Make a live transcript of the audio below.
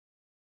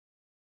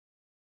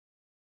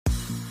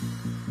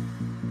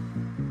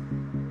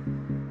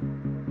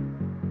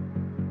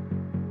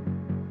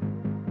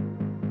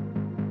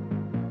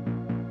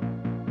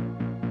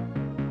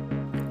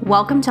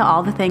Welcome to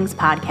All the Things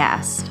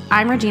Podcast.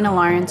 I'm Regina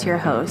Lawrence, your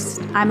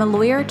host. I'm a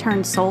lawyer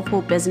turned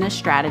soulful business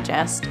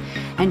strategist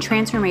and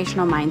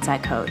transformational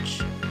mindset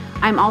coach.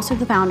 I'm also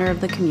the founder of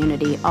the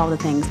community, All the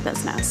Things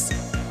Business.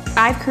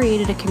 I've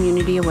created a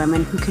community of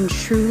women who can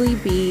truly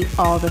be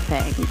all the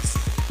things: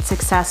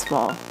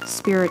 successful,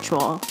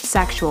 spiritual,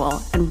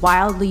 sexual, and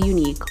wildly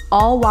unique,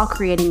 all while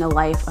creating a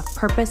life of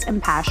purpose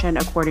and passion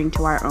according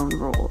to our own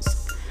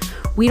rules.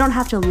 We don't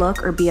have to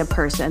look or be a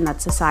person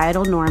that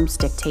societal norms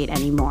dictate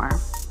anymore.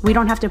 We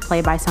don't have to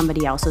play by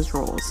somebody else's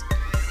rules.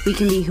 We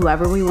can be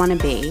whoever we want to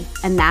be,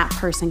 and that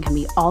person can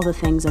be all the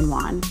things in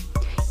one.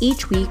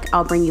 Each week,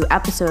 I'll bring you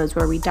episodes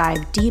where we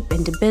dive deep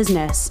into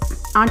business,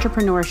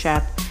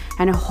 entrepreneurship,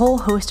 and a whole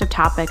host of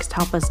topics to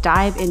help us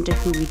dive into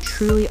who we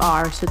truly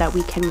are so that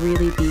we can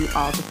really be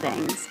all the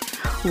things.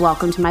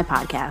 Welcome to my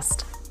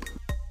podcast.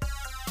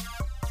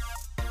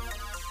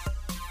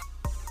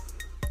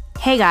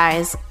 Hey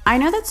guys, I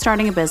know that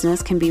starting a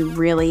business can be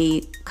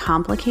really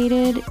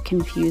complicated,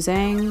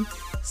 confusing,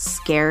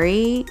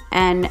 scary,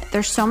 and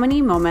there's so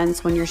many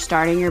moments when you're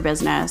starting your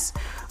business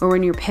or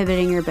when you're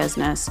pivoting your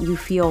business, you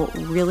feel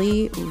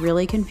really,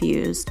 really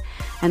confused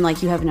and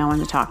like you have no one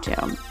to talk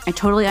to. I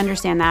totally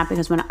understand that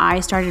because when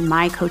I started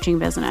my coaching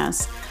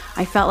business,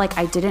 I felt like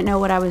I didn't know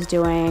what I was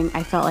doing.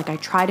 I felt like I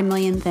tried a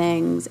million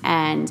things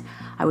and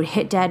I would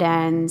hit dead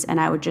ends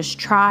and I would just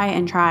try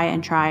and try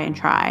and try and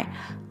try.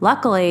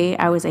 Luckily,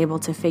 I was able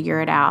to figure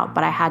it out,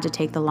 but I had to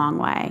take the long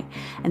way.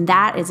 And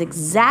that is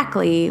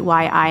exactly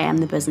why I am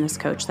the business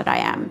coach that I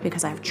am,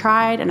 because I've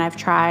tried and I've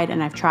tried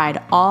and I've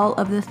tried all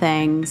of the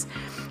things,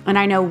 and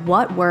I know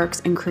what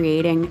works in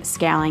creating,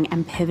 scaling,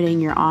 and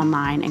pivoting your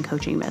online and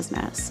coaching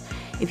business.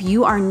 If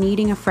you are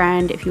needing a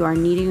friend, if you are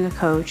needing a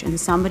coach and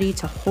somebody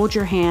to hold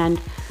your hand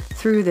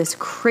through this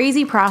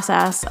crazy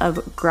process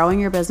of growing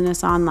your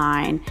business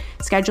online,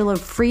 schedule a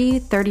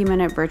free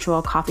 30-minute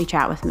virtual coffee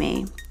chat with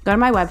me. Go to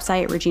my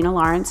website,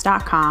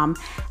 reginalawrence.com,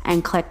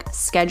 and click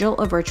schedule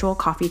a virtual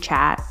coffee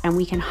chat, and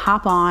we can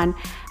hop on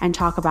and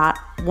talk about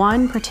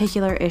one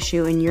particular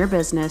issue in your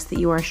business that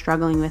you are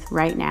struggling with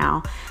right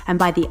now. And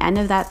by the end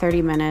of that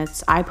 30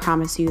 minutes, I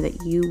promise you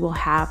that you will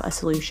have a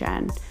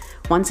solution.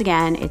 Once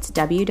again, it's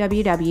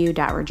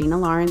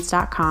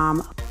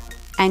www.reginalawrence.com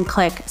and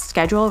click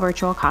schedule a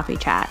virtual coffee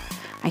chat.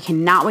 I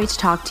cannot wait to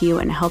talk to you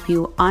and help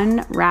you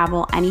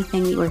unravel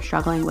anything that you are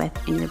struggling with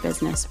in your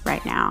business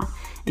right now.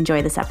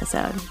 Enjoy this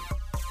episode.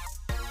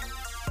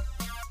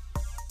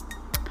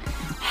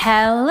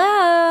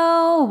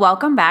 Hello,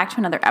 welcome back to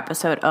another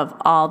episode of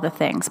All the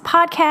Things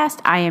Podcast.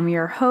 I am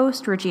your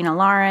host, Regina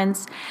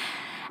Lawrence,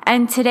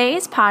 and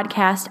today's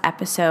podcast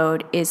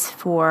episode is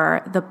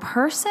for the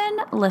person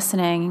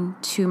listening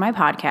to my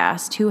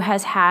podcast who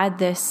has had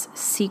this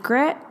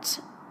secret,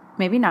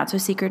 maybe not so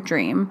secret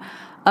dream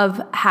of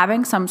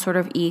having some sort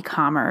of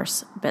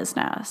e-commerce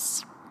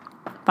business.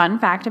 Fun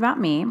fact about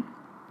me: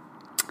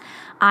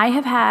 I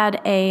have had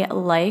a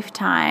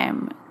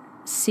lifetime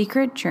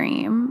secret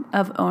dream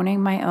of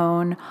owning my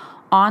own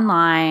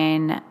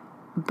online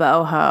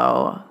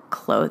boho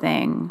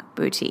clothing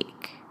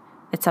boutique.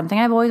 It's something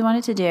I've always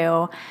wanted to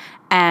do,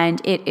 and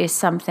it is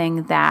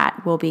something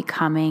that will be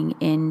coming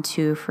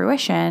into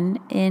fruition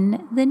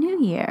in the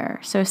new year.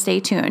 So stay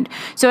tuned.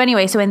 So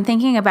in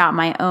thinking about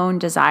my own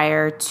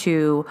desire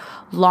to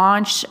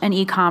launch an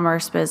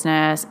e-commerce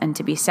business and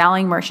to be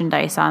selling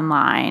merchandise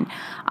online,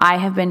 I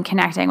have been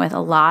connecting with a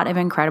lot of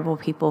incredible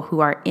people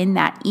who are in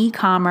that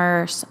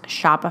e-commerce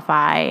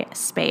Shopify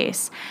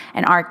space.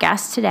 And our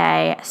guest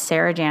today,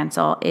 Sarah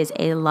Jansel, is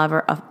a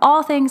lover of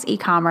all things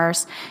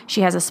e-commerce. She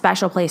has a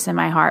special place in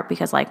my heart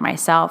because, like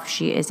myself,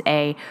 she is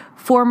a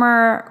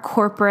former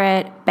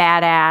corporate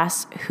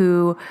badass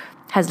who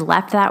has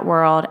left that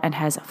world and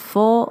has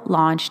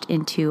launched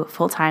into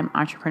full-time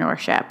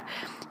entrepreneurship.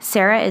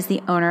 Sarah is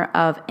the owner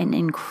of an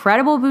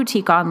incredible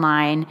boutique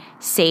online,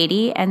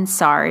 Sadie and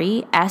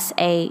Sari,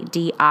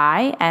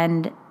 S-A-D-I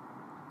and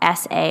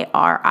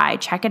S-A-R-I.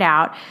 Check it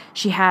out.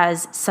 She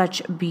has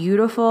such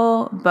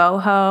beautiful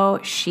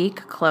boho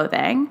chic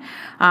clothing.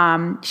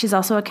 She's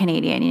also a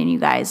Canadian, and you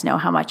guys know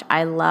how much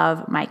I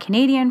love my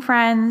Canadian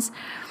friends.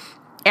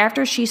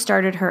 After she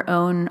started her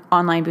own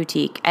online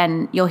boutique,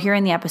 and you'll hear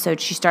in the episode,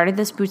 she started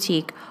this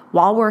boutique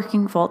while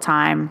working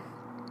full-time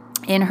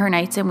in her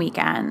nights and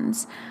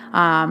weekends.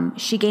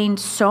 She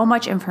gained so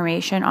much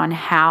information on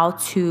how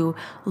to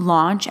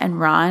launch and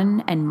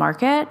run and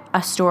market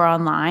a store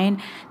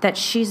online that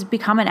she's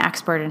become an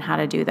expert in how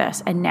to do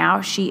this. And now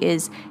she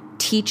is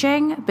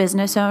teaching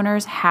business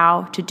owners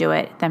how to do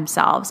it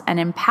themselves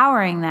and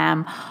empowering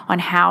them on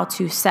how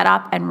to set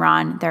up and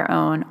run their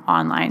own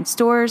online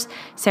stores.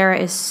 Sarah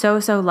is so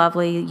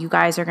lovely. You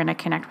guys are going to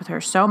connect with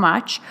her so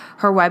much.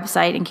 Her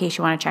website, in case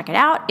you want to check it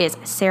out, is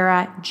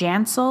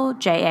sarahjansel,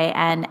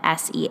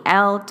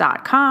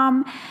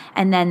 JANSEL.com.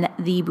 And then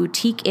the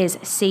boutique is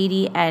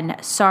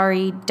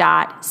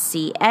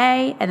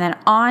sadieandsari.ca. And then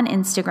on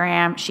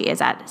Instagram, she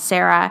is at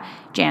Sarah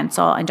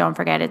Jansel. And don't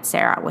forget, it's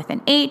Sarah with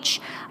an H.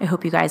 I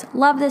hope you guys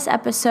love this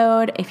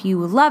episode. If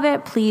you love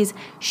it, please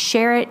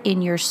share it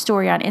in your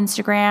story on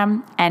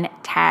Instagram and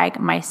tag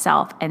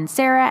myself and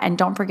Sarah. And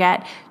don't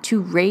forget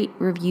to rate,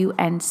 review,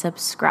 and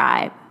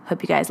subscribe.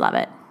 Hope you guys love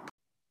it.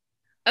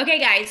 Okay,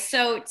 guys.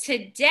 So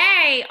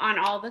today on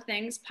All the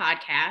Things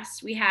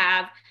podcast, we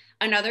have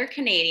another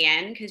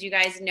Canadian, because you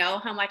guys know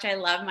how much I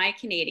love my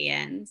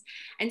Canadians.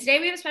 And today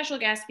we have a special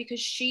guest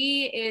because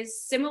she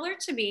is similar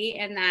to me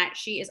in that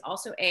she is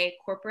also a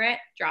corporate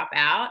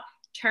dropout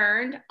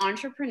turned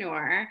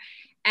entrepreneur.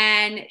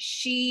 And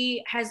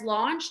she has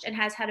launched and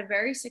has had a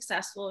very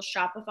successful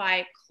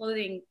Shopify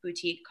clothing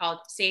boutique called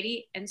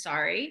Sadie and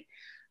Sorry.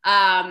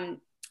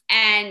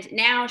 And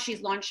now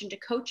she's launched into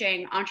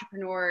coaching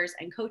entrepreneurs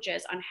and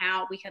coaches on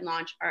how we can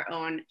launch our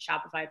own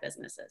Shopify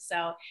businesses.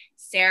 So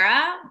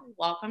Sarah,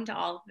 welcome to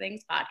All the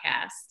Things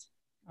podcast.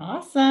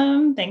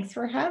 Awesome. Thanks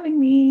for having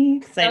me.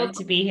 Excited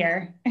to be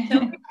here. So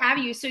good to have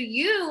you. So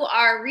you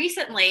are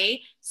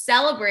recently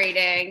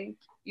celebrating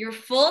your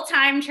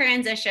full-time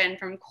transition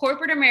from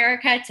corporate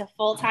America to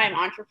full-time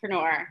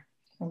entrepreneur.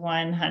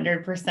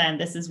 100%.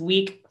 This is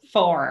week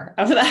 4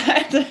 of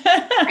that.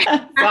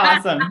 It's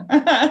awesome.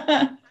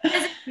 How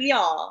does it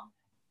feel?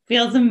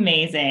 Feels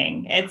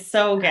amazing. It's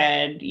so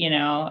good.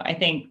 I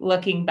think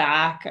looking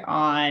back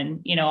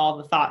on, all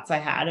the thoughts I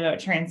had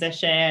about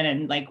transition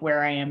and like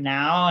where I am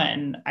now,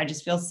 and I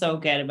just feel so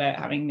good about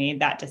having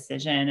made that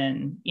decision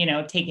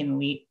and, taking the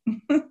leap.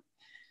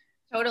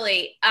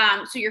 Totally.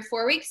 So you're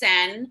 4 weeks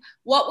in.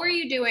 What were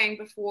you doing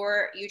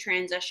before you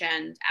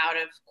transitioned out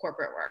of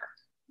corporate work?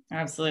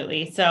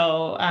 Absolutely.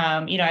 So,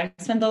 I've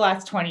spent the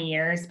last 20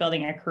 years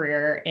building a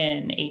career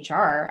in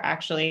HR,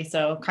 actually.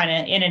 So kind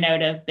of in and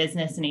out of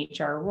business and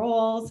HR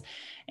roles.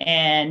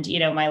 And,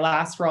 my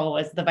last role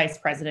was the vice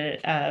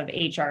president of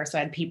HR. So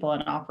I had people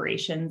in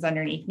operations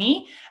underneath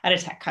me at a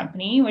tech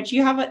company, which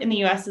you have in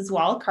the US as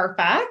well,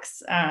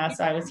 Carfax.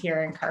 So I was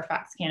here in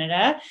Carfax,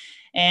 Canada.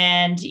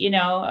 And,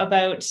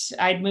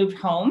 I'd moved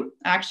home.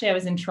 Actually, I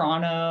was in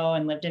Toronto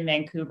and lived in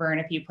Vancouver and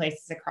a few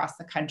places across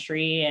the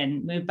country,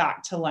 and moved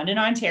back to London,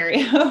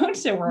 Ontario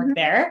to work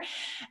there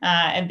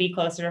and be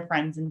closer to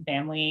friends and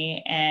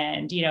family.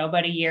 And,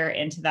 about a year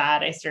into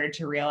that, I started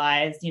to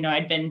realize,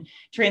 I'd been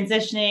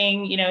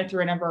transitioning,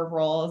 through a number of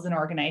roles and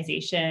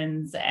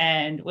organizations,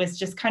 and was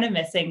just kind of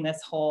missing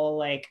this whole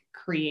like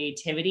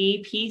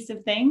creativity piece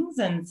of things.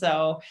 And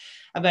so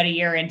about a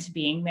year into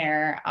being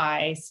there,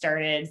 I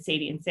started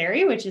Sadie and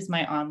Sorry, which is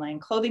my online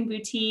clothing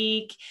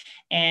boutique,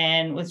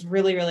 and was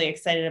really, really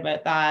excited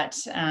about that.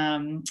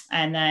 And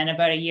then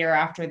about a year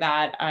after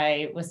that,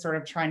 I was sort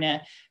of trying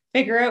to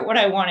figure out what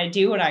I want to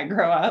do when I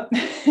grow up.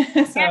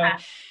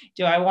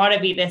 Do I want to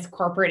be this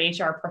corporate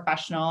HR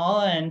professional?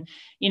 And,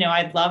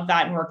 I'd love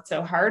that and worked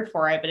so hard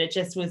for it, but it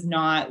just was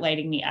not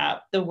lighting me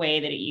up the way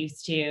that it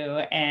used to.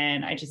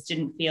 And I just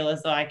didn't feel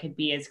as though I could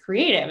be as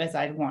creative as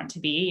I'd want to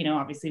be.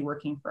 Obviously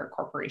working for a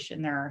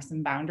corporation, there are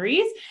some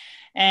boundaries.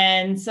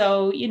 And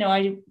so,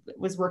 I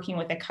was working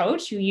with a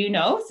coach who,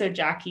 so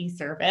Jackie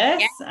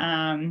Service,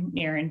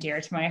 near and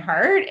dear to my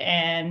heart.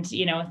 And,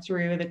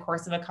 through the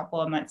course of a couple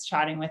of months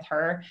chatting with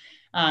her,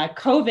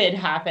 COVID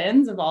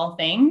happens of all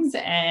things.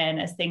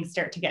 And as things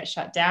start to get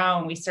shut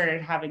down, we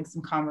started having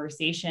some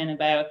conversation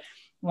about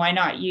why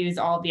not use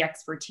all the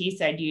expertise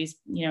I'd used,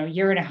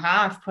 year and a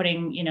half,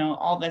 putting,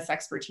 all this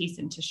expertise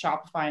into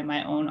Shopify,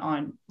 my own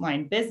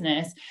online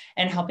business,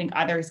 and helping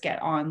others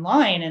get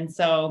online. And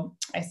so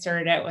I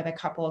started out with a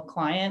couple of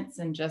clients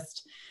and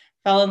just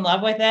fell in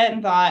love with it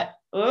and thought,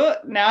 oh,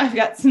 now I've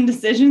got some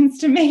decisions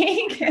to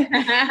make.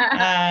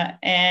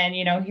 And,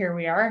 here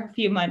we are a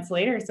few months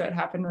later. So it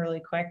happened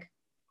really quick.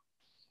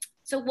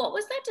 So what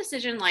was that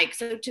decision like?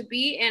 So to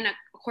be in a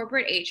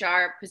corporate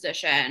HR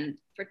position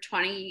for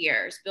 20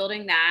 years,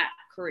 building that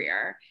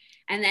career,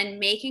 and then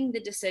making the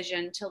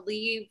decision to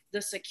leave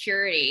the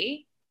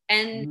security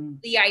and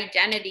the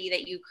identity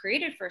that you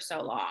created for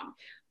so long.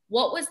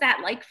 What was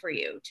that like for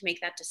you to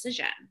make that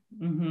decision?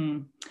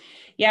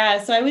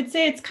 Yeah. So I would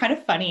say it's kind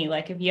of funny.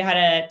 Like if you had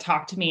to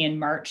talk to me in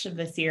March of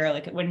this year,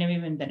 like it wouldn't have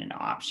even been an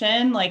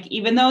option. Like,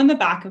 even though in the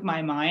back of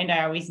my mind,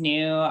 I always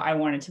knew I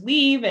wanted to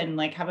leave and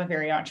like have a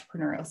very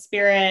entrepreneurial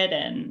spirit.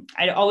 And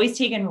I'd always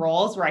taken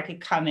roles where I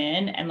could come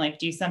in and like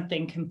do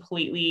something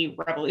completely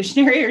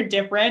revolutionary or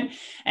different.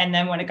 And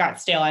then when it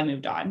got stale, I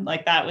moved on.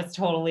 Like that was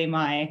totally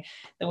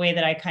the way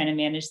that I kind of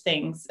managed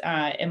things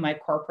in my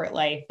corporate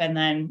life. And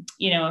then,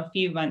 a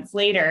few months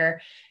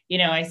later,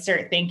 I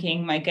start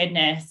thinking, my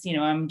goodness,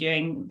 I'm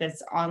doing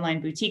this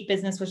online boutique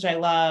business, which I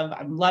love.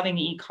 I'm loving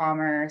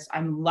e-commerce.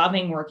 I'm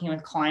loving working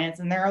with clients.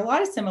 And there are a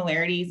lot of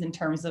similarities in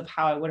terms of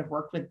how I would have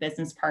worked with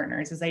business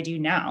partners as I do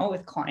now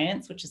with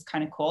clients, which is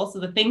kind of cool. So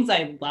the things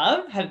I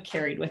love have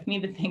carried with me.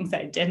 The things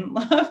I didn't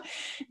love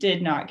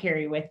did not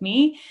carry with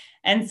me.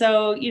 And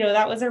so,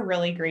 that was a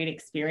really great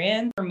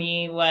experience for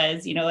me.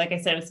 Was, like I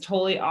said, it was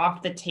totally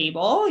off the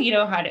table,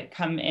 had it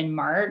come in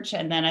March.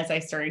 And then as I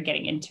started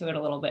getting into it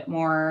a little bit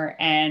more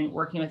and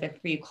working with a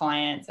few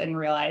clients and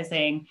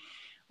realizing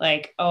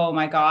like, oh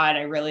my God,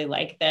 I really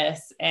like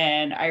this.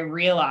 And I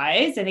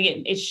realized, I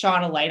think it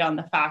shone a light on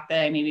the fact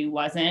that I maybe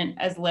wasn't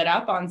as lit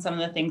up on some of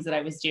the things that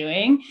I was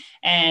doing,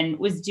 and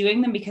was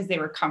doing them because they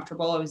were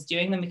comfortable. I was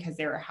doing them because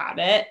they were a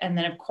habit. And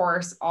then of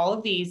course, all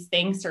of these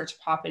things start to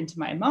pop into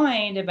my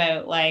mind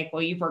about like,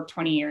 well, you've worked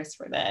 20 years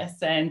for this.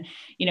 And,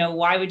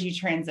 why would you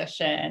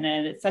transition?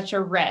 And it's such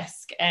a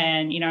risk.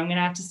 And, I'm going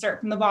to have to start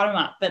from the bottom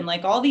up, and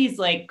like all these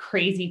like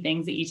crazy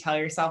things that you tell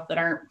yourself that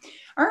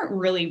aren't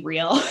really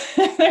real.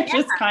 They're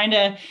just kind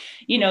of,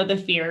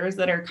 the fears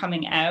that are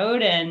coming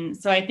out. And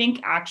so I think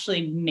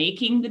actually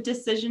making the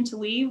decision to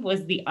leave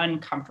was the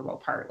uncomfortable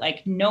part,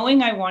 like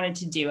knowing I wanted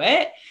to do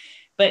it,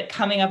 but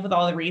coming up with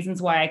all the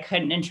reasons why I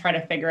couldn't, and try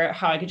to figure out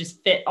how I could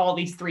just fit all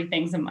these 3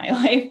 things in my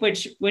life,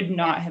 which would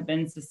not have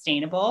been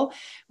sustainable,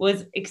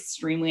 was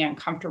extremely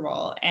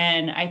uncomfortable.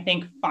 And I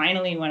think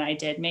finally, when I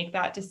did make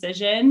that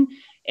decision,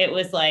 it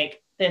was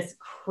like this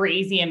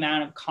crazy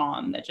amount of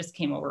calm that just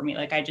came over me.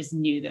 Like, I just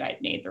knew that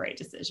I'd made the right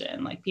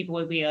decision. Like, people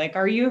would be like,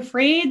 are you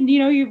afraid?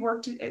 You've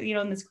worked,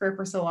 in this career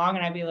for so long.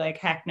 And I'd be like,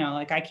 heck no,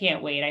 like, I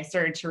can't wait. I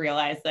started to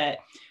realize that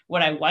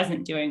what I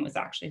wasn't doing was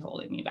actually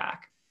holding me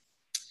back.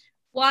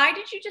 Why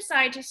did you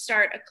decide to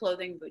start a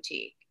clothing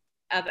boutique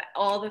of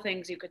all the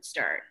things you could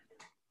start?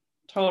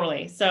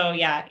 Totally. So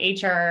yeah,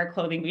 HR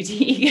clothing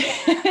boutique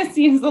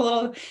seems a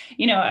little,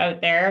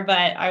 out there,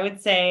 but I would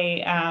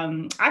say,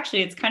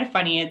 actually it's kind of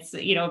funny. It's, a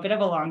bit of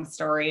a long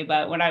story,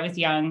 but when I was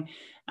young,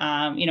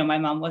 my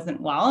mom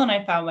wasn't well, and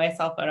I found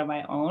myself out on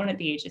my own at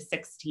the age of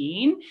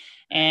 16.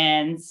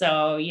 And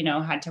so,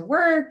 had to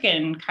work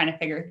and kind of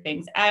figure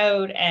things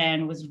out,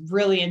 and was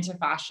really into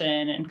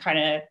fashion, and kind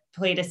of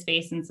played a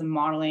space in some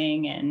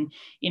modeling and,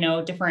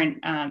 different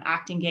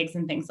acting gigs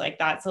and things like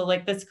that. So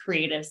like this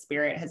creative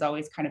spirit has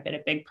always kind of been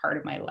a big part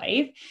of my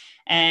life.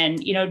 And,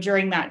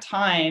 during that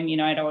time,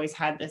 I'd always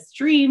had this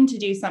dream to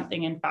do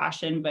something in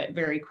fashion, but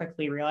very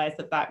quickly realized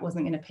that that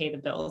wasn't going to pay the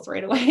bills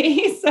right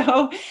away.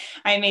 So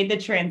I made the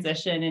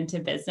transition into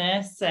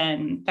business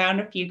and found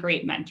a few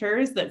great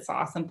mentors that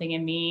saw something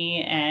in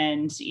me,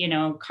 and,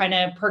 kind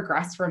of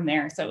progressed from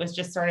there. So it was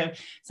just sort of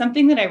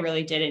something that I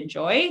really did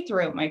enjoy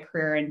throughout my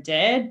career and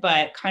did,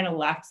 but kind of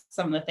left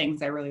some of the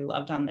things I really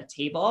loved on the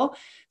table.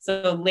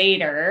 So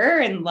later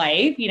in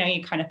life,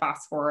 you kind of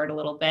fast forward a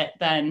little bit,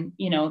 then,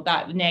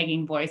 that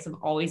nagging voice of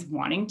always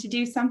wanting to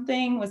do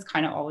something was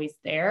kind of always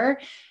there.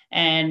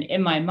 And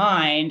in my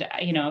mind,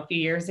 a few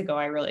years ago,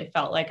 I really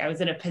felt like I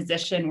was in a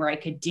position where I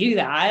could do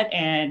that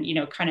and,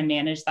 kind of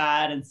manage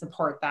that and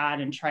support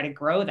that and try to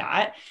grow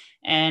that.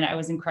 And I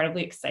was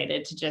incredibly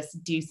excited to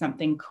just do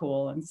something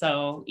cool. And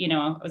so,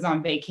 I was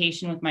on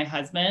vacation with my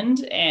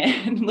husband,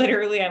 and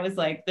literally I was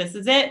like, this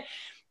is it.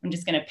 I'm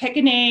just going to pick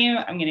a name.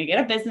 I'm going to get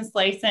a business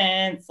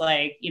license.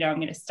 Like, I'm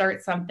going to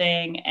start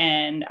something.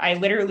 And I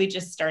literally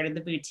just started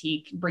the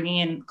boutique, bringing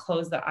in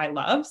clothes that I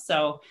love.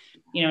 So,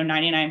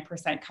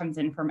 99% comes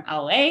in from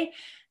LA.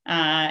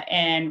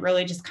 And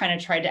really just kind of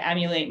tried to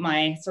emulate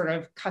my sort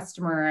of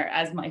customer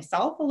as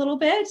myself a little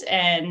bit,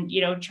 and,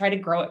 try to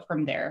grow it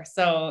from there.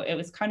 So it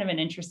was kind of an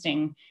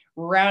interesting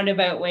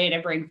roundabout way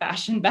to bring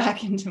fashion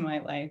back into my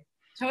life.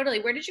 Totally.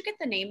 Where did you get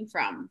the name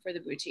from for the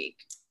boutique?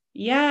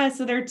 Yeah,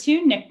 so there are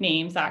 2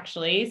 nicknames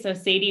actually. So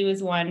Sadie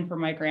was one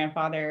from my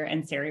grandfather,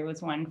 and Sari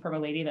was one from a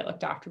lady that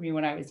looked after me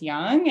when I was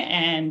young.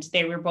 And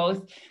they were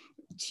both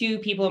 2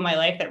 people in my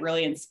life that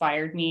really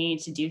inspired me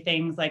to do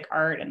things like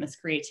art and this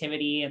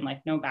creativity and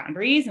like no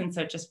boundaries. And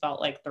so it just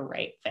felt like the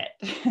right fit.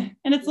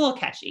 And it's a little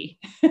catchy.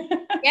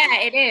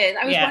 Yeah, it is.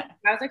 I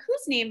was like,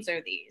 whose names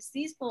are these?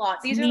 These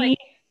are like,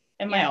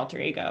 and my alter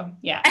ego.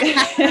 Yeah.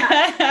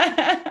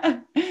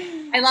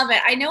 I love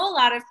it. I know a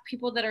lot of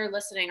people that are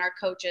listening are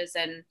coaches,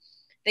 and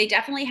they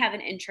definitely have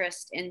an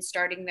interest in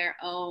starting their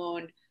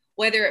own,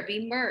 whether it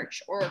be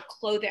merch or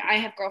clothing. I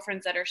have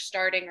girlfriends that are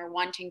starting or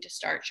wanting to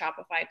start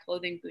Shopify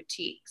clothing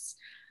boutiques.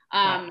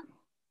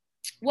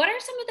 What are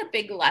some of the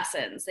big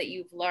lessons that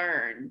you've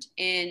learned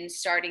in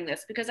starting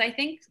this? Because I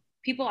think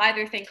people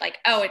either think like,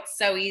 oh, it's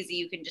so easy,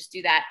 you can just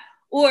do that.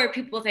 Or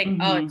people think,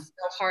 oh, it's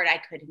so hard,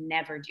 I could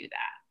never do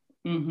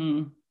that.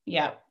 Mm-hmm.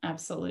 Yeah,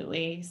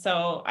 absolutely.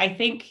 So I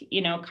think,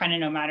 kind of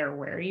no matter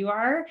where you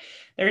are,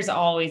 there's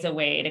always a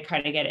way to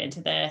kind of get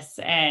into this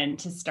and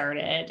to start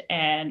it.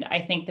 And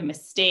I think the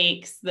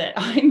mistakes that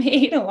I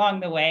made along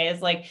the way is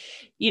like,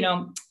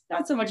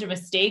 not so much a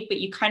mistake,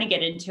 but you kind of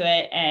get into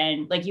it,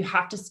 and like, you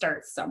have to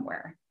start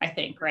somewhere, I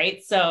think.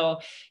 Right. So,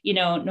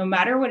 no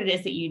matter what it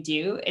is that you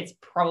do, it's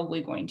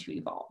probably going to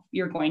evolve.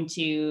 You're going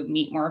to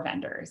meet more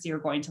vendors. You're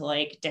going to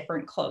like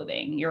different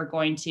clothing. You're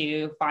going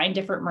to find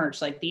different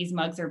merch. Like, these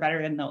mugs are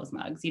better than those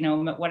mugs,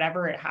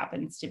 whatever it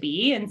happens to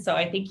be. And so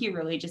I think you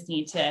really just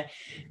need to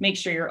make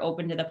sure you're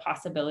open to the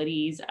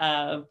possibilities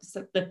of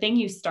the thing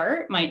you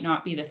start might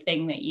not be the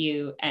thing that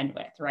you end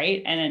with.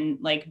 Right. And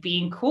like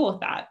being cool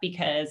with that,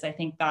 because I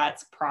think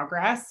that's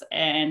progress,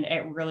 and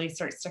it really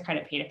starts to kind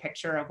of paint a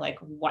picture of like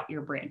what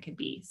your brand brand could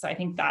be. So I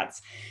think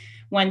that's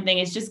one thing,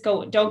 is just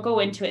don't go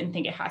into it and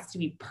think it has to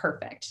be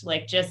perfect.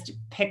 Like just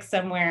pick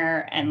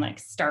somewhere and like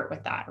start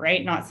with that,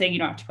 right? Not saying you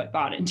don't have to put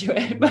thought into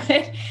it,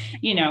 but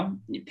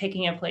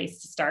picking a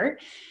place to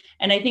start.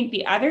 And I think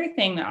the other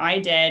thing that I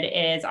did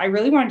is I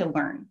really wanted to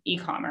learn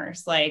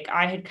e-commerce. Like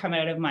I had come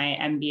out of my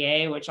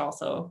MBA, which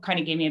also kind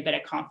of gave me a bit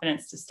of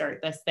confidence to start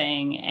this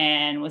thing,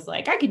 and was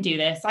like, I can do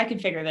this. I can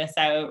figure this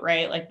out,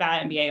 right? Like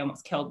that MBA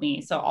almost killed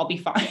me, so I'll be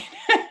fine.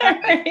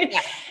 Right?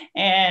 Yeah.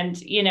 And,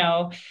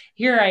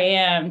 here I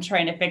am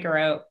trying to figure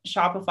out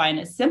Shopify, and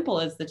as simple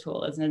as the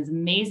tool is and as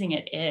amazing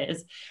it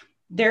is,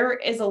 there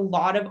is a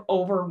lot of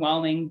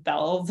overwhelming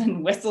bells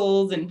and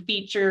whistles and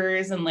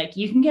features, and like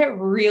you can get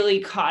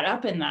really caught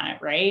up in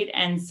that, right?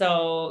 And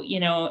so,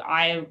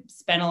 I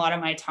spent a lot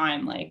of my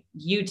time like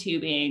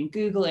YouTubing,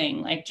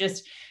 Googling, like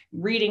just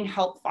reading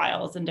help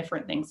files and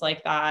different things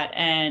like that.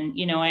 And,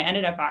 I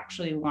ended up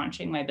actually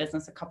launching my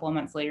business a couple of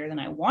months later than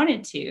I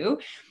wanted to,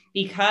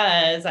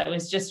 because I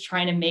was just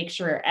trying to make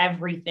sure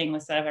everything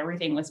was set up,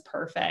 everything was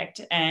perfect.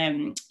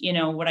 And,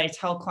 what I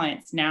tell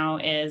clients now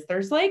is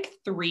there's like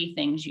 3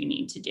 things you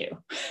need to do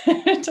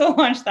to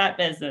launch that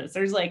business.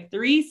 There's like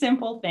 3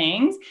 simple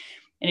things.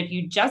 And if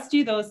you just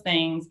do those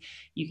things,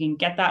 you can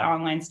get that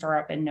online store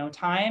up in no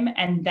time.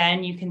 And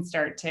then you can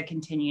start to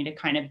continue to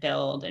kind of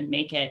build and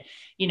make it,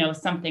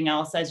 something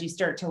else as you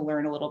start to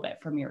learn a little bit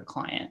from your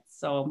clients.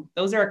 So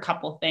those are a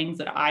couple things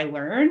that I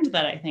learned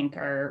that I think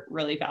are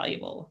really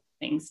valuable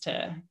things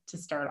to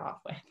start off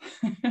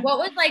with. What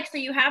was like, so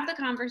you have the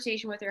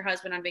conversation with your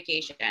husband on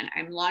vacation.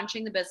 I'm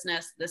launching the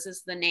business. This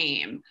is the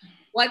name.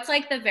 What's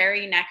like the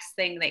very next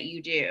thing that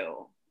you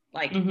do?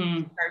 Like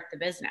start the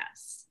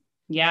business?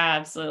 Yeah,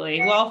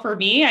 absolutely. Well, for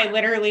me, I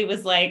literally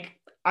was like,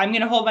 I'm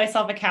going to hold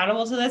myself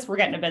accountable to this. We're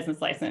getting a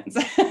business license.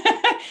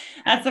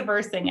 That's the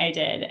first thing I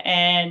did.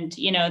 And,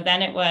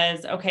 then it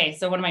was, okay,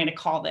 so what am I going to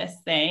call this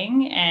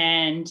thing?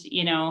 And,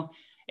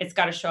 it's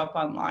got to show up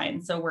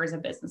online. So where's a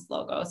business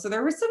logo? So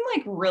there were some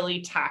like really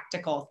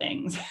tactical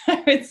things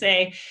I would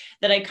say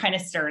that I kind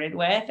of started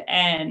with.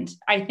 And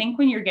I think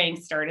when you're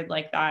getting started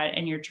like that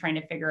and you're trying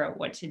to figure out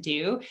what to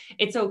do,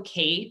 it's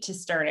okay to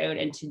start out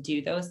and to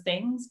do those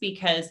things,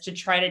 because to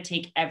try to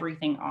take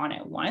everything on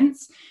at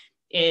once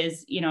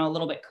is, a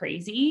little bit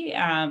crazy.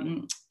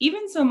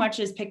 Even so much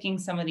as picking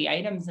some of the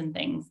items and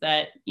things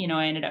that,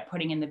 I ended up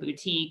putting in the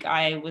boutique,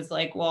 I was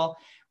like, well,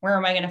 where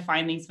am I going to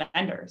find these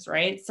vendors,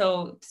 right?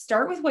 So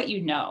start with what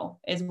you know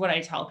is what I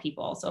tell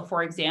people. So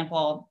for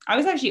example, I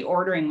was actually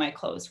ordering my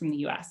clothes from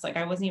the US. Like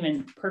I wasn't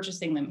even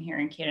purchasing them here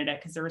in Canada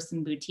because there were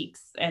some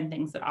boutiques and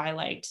things that I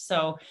liked.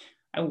 So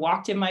I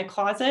walked in my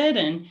closet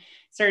and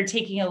started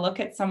taking a look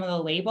at some of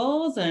the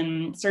labels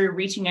and started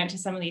reaching out to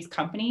some of these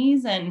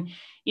companies. And,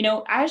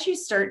 as you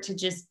start to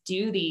just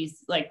do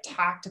these like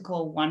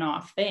tactical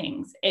one-off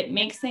things, it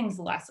makes things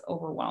less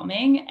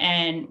overwhelming.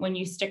 And when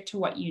you stick to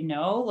what you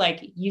know,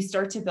 like you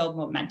start to build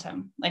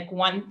momentum. Like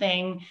one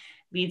thing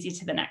leads you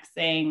to the next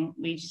thing,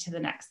 leads you to the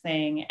next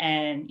thing,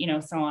 and,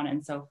 so on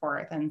and so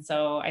forth. And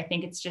so I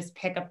think it's just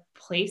pick a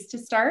place to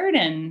start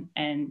and,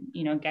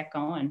 get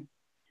going.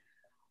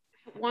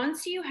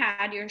 Once you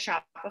had your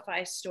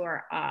Shopify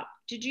store up,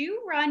 did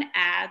you run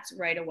ads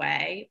right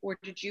away, or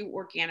did you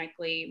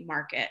organically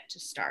market to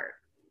start?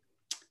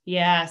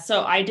 Yeah,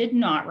 so I did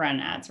not run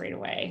ads right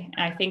away.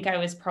 I think I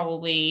was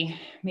probably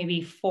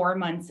maybe 4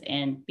 months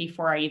in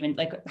before I even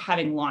like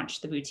having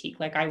launched the boutique.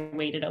 Like I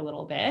waited a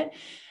little bit.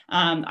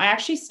 I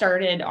actually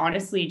started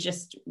honestly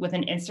just with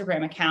an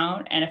Instagram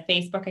account and a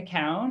Facebook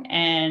account.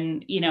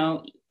 And,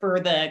 for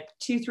the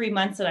 2-3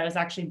 months that I was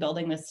actually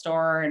building this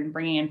store and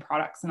bringing in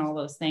products and all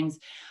those things,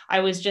 I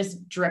was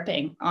just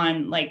dripping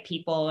on like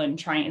people and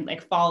trying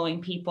like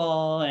following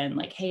people and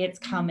like, hey, it's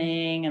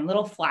coming, and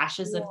little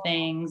flashes of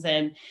things,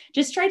 and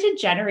just tried to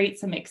generate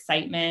some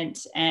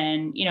excitement.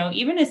 And,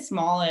 even as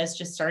small as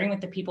just starting with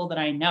the people that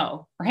I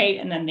know, right?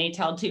 And then they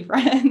tell 2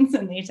 friends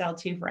and they tell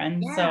 2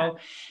 friends. Yeah. So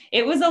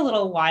it was a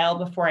little while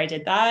before I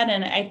did that.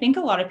 And I think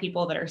a lot of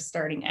people that are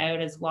starting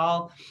out as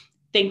well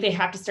think they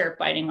have to start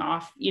biting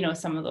off,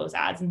 some of those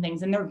ads and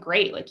things. And they're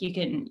great. Like you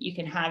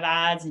can have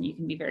ads and you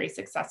can be very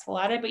successful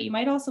at it, but you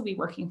might also be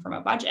working from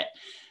a budget.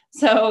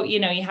 So, you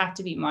have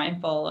to be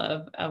mindful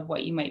of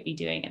what you might be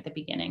doing at the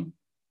beginning.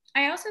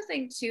 I also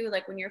think too,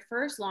 like when you're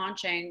first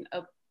launching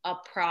a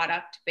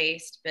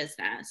product-based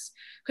business,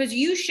 because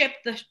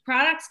the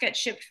products get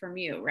shipped from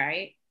you,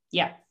 right?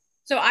 Yeah.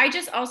 So I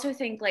just also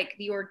think like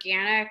the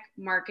organic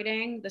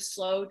marketing, the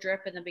slow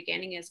drip in the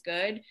beginning is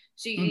good.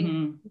 So you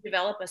can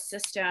develop a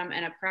system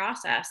and a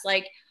process.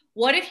 Like,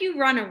 what if you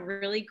run a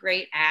really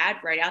great ad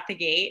right out the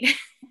gate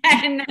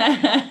and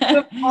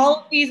all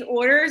of these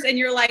orders and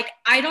you're like,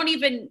 I don't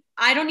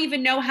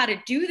even know how to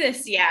do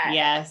this yet.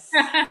 Yes.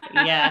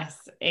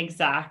 Yes,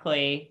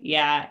 exactly.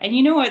 Yeah. And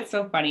you know what's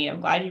so funny?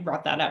 I'm glad you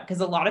brought that up,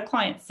 because a lot of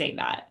clients say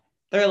that.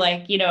 They're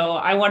like,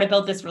 I want to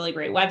build this really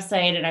great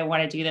website and I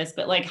want to do this,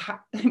 but like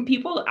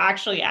people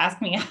actually ask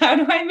me, how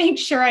do I make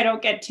sure I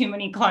don't get too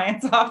many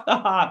clients off the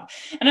hop?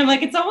 And I'm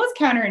like, it's almost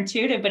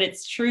counterintuitive, but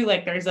it's true.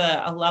 Like there's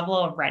a level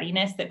of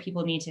readiness that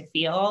people need to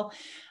feel.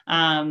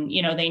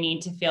 They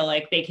need to feel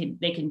like they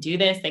can do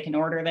this, they can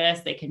order this,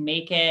 they can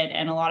make it.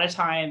 And a lot of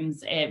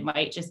times it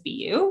might just be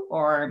you,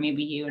 or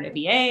maybe you and a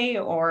VA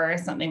or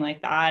something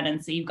like that.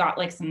 And so you've got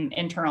like some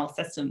internal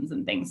systems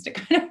and things to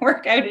kind of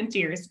work out into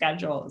your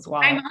schedule as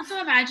well. I'm also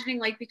imagining,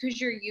 like, because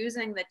you're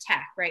using the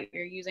tech, right?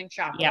 You're using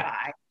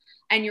Shopify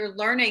and you're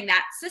learning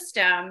that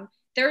system,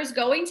 there's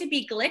going to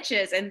be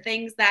glitches and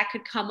things that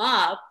could come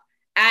up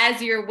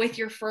as you're with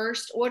your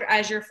first order,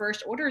 as your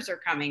first orders are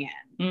coming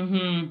in.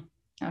 Mm-hmm.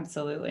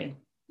 Absolutely.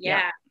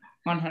 Yeah.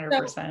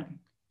 100%.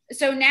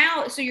 So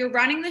now, so you're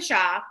running the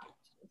shop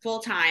full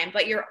time,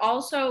 but you're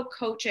also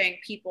coaching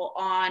people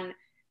on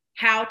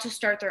how to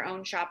start their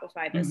own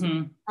Shopify business.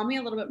 Mm-hmm. Tell me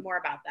a little bit more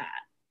about that.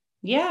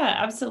 Yeah,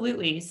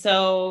 absolutely.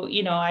 So,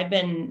 I've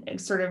been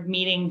sort of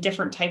meeting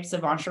different types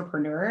of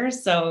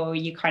entrepreneurs. So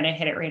you kind of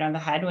hit it right on the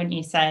head when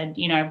you said,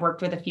 I've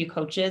worked with a few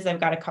coaches.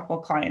 I've got a couple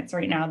of clients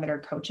right now that are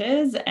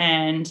coaches,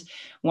 and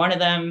one of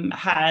them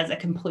has a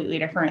completely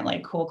different,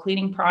 like, cool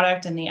cleaning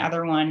product, and the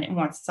other one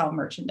wants to sell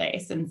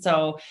merchandise. And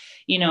so,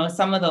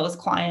 some of those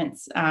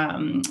clients,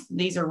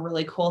 these are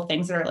really cool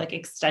things that are like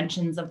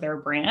extensions of their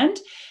brand.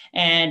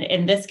 And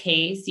in this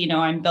case,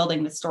 I'm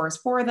building the stores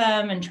for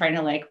them and trying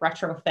to like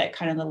retrofit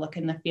kind of the look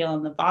and the feel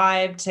and the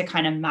vibe to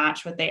kind of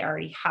match what they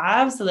already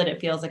have so that it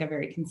feels like a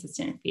very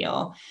consistent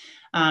feel.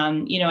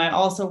 I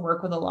also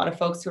work with a lot of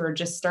folks who are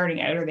just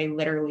starting out, or they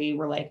literally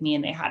were like me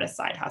and they had a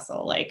side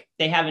hustle. Like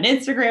they have an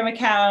Instagram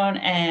account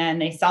and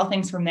they sell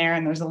things from there.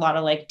 And there's a lot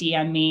of like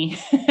DM me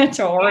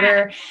to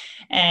order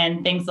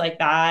and things like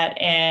that.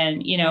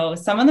 And,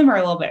 some of them are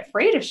a little bit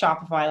afraid of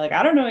Shopify. Like,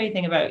 I don't know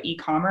anything about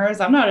e-commerce.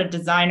 I'm not a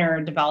designer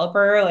or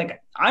developer.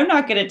 Like, I'm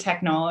not good at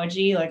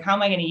technology. Like, how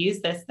am I going to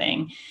use this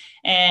thing?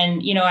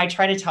 And, I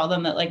try to tell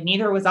them that like,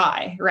 neither was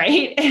I,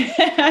 right?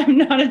 I'm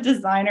not a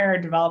designer or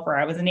developer.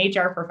 I was an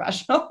HR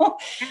professional,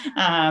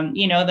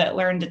 that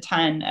learned a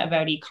ton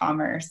about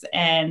e-commerce.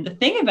 And the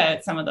thing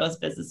about some of those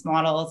business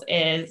models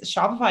is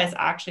Shopify is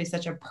actually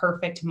such a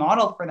perfect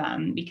model for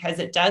them because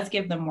it does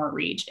give them more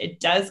reach. It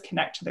does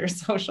connect to their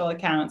social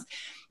accounts,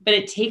 but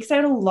it takes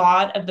out a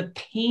lot of the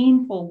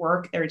painful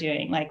work they're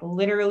doing, like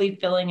literally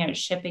filling out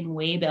shipping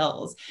way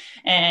bills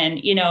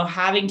and,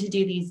 having to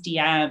do these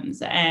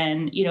DMs,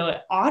 and,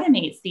 it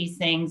automates these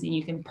things and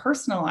you can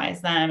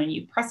personalize them and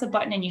you press a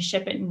button and you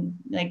ship it and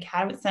like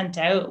have it sent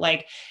out.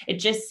 Like it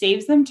just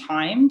saves them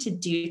time to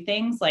do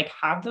things like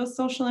have those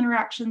social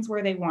interactions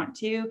where they want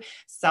to,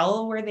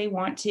 sell where they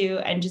want to,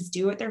 and just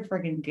do what they're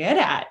friggin' good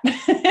at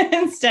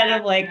instead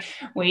of like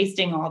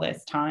wasting all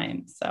this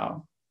time.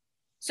 So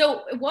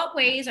what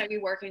ways are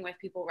you working with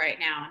people right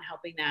now and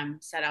helping them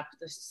set up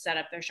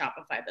their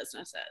Shopify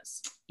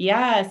businesses?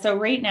 Yeah. So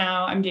right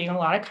now I'm doing a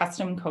lot of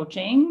custom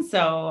coaching.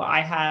 So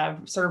I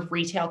have sort of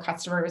retail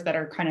customers that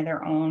are kind of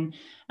their own,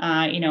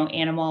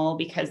 animal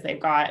because they've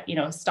got,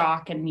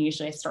 stock and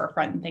usually a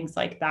storefront and things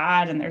like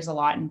that. And there's a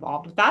lot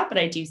involved with that, but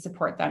I do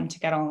support them to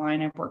get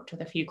online. I've worked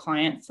with a few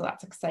clients, so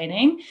that's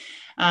exciting.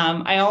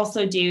 I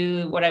also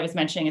do what I was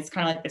mentioning. It's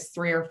kind of like this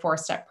 3 or 4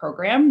 step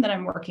program that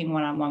I'm working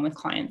one-on-one with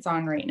clients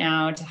on right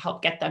now to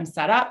help get them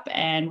set up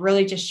and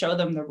really just show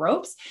them the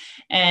ropes.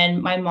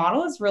 And my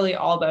model is really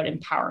all about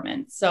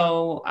empowerment.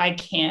 So I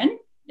can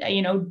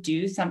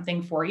do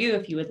something for you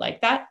if you would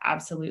like that.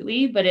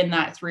 Absolutely. But in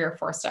that 3 or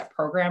 4 step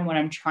program, what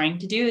I'm trying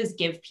to do is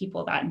give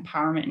people that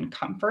empowerment and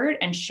comfort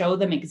and show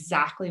them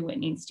exactly what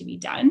needs to be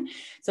done.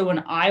 So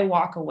when I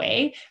walk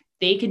away,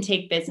 they can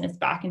take business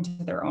back into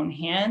their own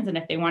hands. And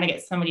if they want to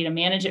get somebody to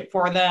manage it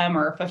for them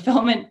or a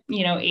fulfillment,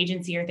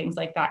 agency or things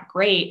like that,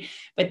 great.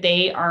 But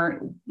they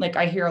aren't like,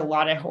 I hear a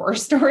lot of horror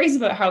stories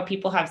about how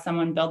people have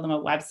someone build them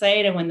a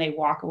website and when they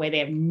walk away, they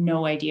have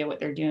no idea what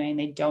they're doing.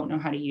 They don't know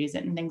how to use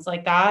it and things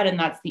like that. And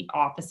that's the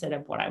opposite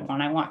of what I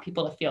want. I want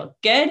people to feel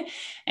good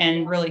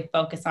and really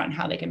focus on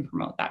how they can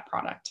promote that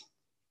product.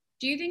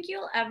 Do you think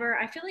you'll ever,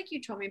 I feel like you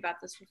told me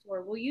about this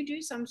before, will you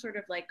do some sort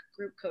of like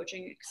group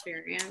coaching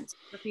experience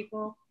for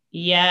people?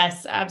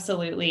 Yes,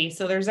 absolutely.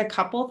 So there's a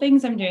couple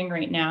things I'm doing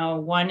right now.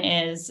 One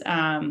is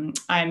I'm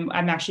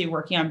actually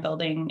working on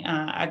building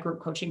a group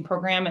coaching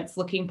program. It's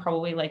looking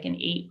probably like an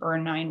 8 or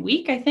a 9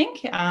 week, I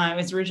think. I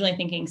was originally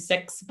thinking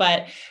 6,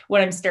 but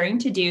what I'm starting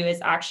to do is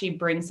actually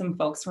bring some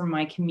folks from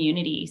my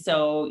community.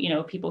 So,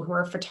 people who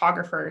are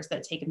photographers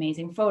that take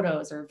amazing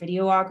photos or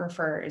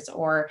videographers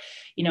or,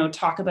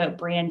 talk about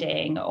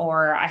branding,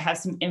 or I have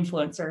some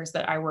influencers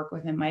that I work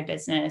with in my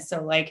business.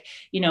 So like,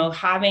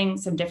 having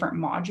some different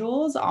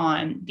modules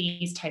on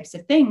these types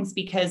of things,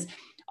 because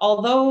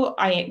although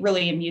I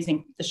really am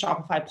using the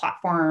Shopify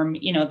platform,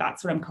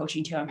 that's what I'm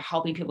coaching to. I'm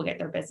helping people get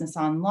their business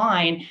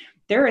online.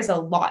 There is a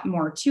lot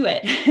more to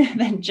it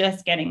than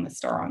just getting the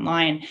store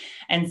online.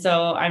 And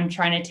so I'm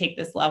trying to take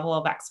this level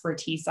of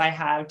expertise I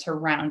have to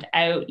round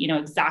out,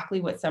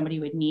 exactly what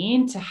somebody would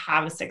need to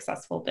have a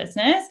successful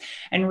business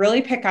and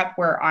really pick up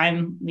where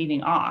I'm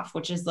leaving off,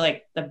 which is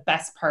like the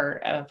best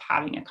part of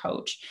having a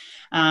coach.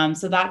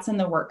 So that's in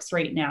the works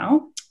right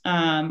now.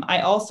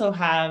 I also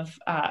have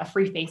a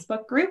free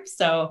Facebook group.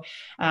 So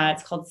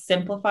it's called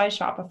Simplify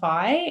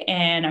Shopify,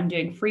 and I'm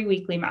doing free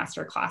weekly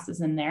master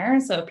classes in there.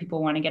 So if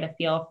people want to get a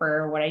feel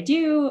for what I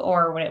do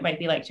or what it might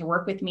be like to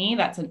work with me,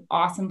 that's an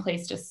awesome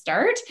place to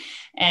start.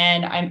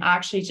 And I'm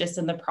actually just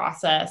in the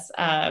process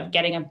of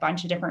getting a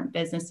bunch of different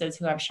businesses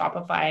who have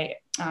Shopify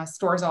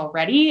stores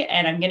already.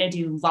 And I'm going to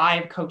do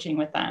live coaching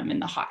with them in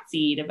the hot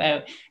seat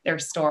about their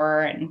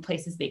store and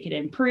places they could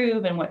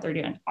improve and what they're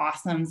doing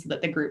awesome so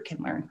that the group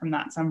can learn from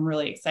that. So I'm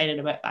really excited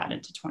about that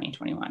into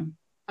 2021.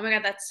 Oh my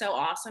God, that's so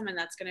awesome. And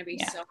that's going to be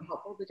so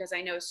helpful because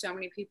I know so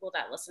many people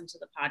that listen to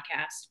the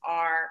podcast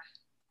are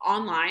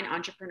online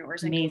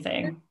entrepreneurs.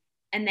 Amazing.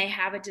 And they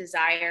have a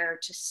desire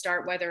to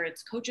start, whether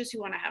it's coaches who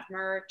want to have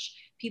merch,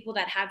 people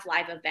that have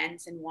live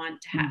events and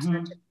want to have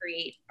start to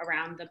create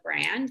around the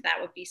brand. That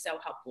would be so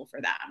helpful for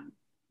them.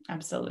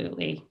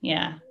 Absolutely.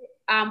 Yeah.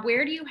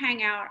 Where do you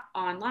hang out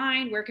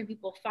online? Where can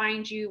people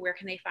find you? Where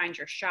can they find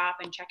your shop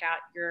and check out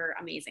your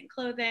amazing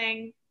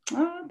clothing?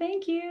 Oh,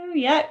 thank you.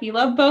 Yeah. If you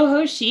love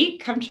boho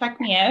chic, come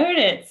check me out.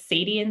 It's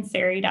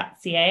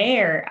sadieandsari.ca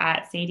or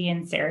at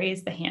sadieandsari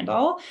is the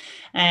handle.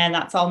 And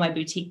that's all my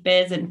boutique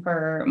biz. And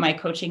for my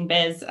coaching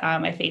biz,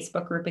 my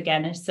Facebook group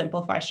again is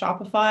Simplify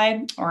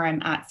Shopify, or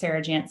I'm at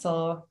Sarah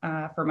Jansel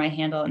for my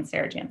handle and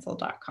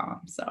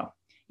sarahjansel.com. So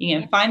you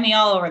can find me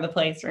all over the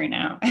place right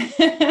now.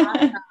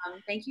 Awesome.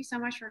 Thank you so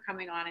much for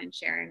coming on and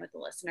sharing with the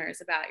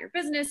listeners about your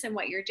business and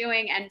what you're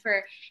doing. And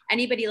for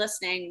anybody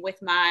listening,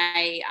 with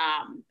my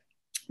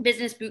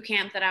business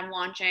bootcamp that I'm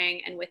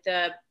launching and with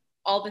the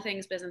All the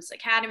Things Business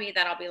Academy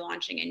that I'll be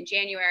launching in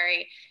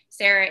January,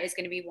 Sarah is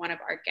going to be one of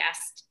our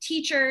guest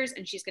teachers,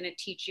 and she's going to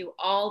teach you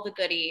all the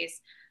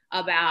goodies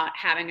about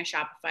having a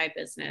Shopify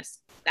business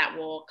that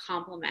will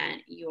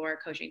complement your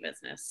coaching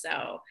business.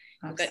 So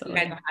you guys will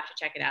have to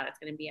check it out. It's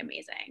going to be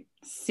amazing.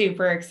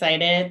 Super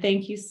excited.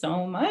 Thank you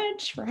so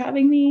much for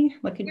having me.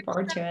 Looking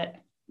forward to it.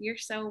 You're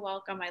so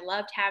welcome. I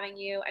loved having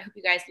you. I hope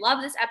you guys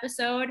love this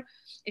episode.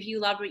 If you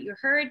loved what you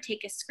heard,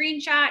 take a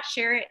screenshot,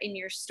 share it in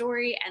your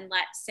story, and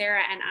let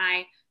Sarah and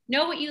I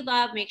know what you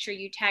love. Make sure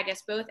you tag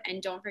us both,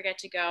 and don't forget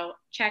to go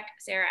check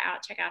Sarah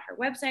out. Check out her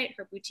website,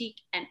 her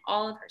boutique, and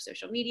all of her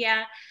social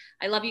media.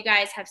 I love you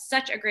guys. Have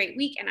such a great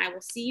week, and I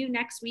will see you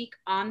next week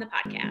on the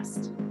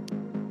podcast.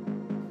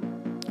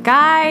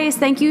 Guys,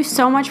 thank you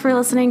so much for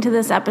listening to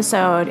this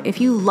episode.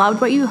 If you loved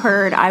what you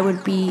heard, I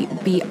would be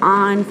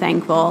beyond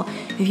thankful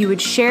if you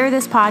would share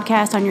this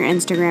podcast on your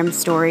Instagram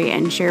story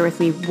and share with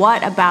me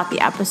what about the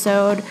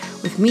episode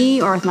with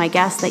me or with my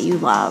guests that you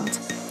loved.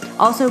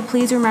 Also,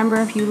 please remember,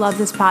 if you love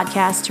this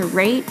podcast, to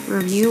rate,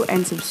 review,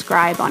 and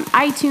subscribe on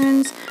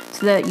iTunes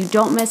so that you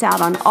don't miss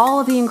out on all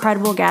of the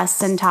incredible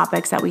guests and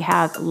topics that we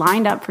have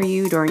lined up for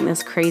you during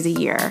this crazy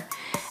year.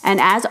 And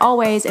as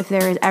always, if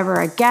there is ever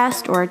a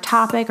guest or a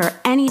topic or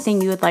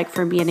anything you would like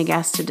for me and a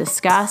guest to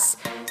discuss,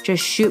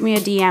 just shoot me a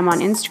DM on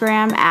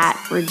Instagram at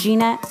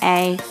Regina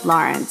A.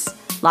 Lawrence.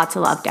 Lots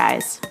of love,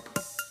 guys.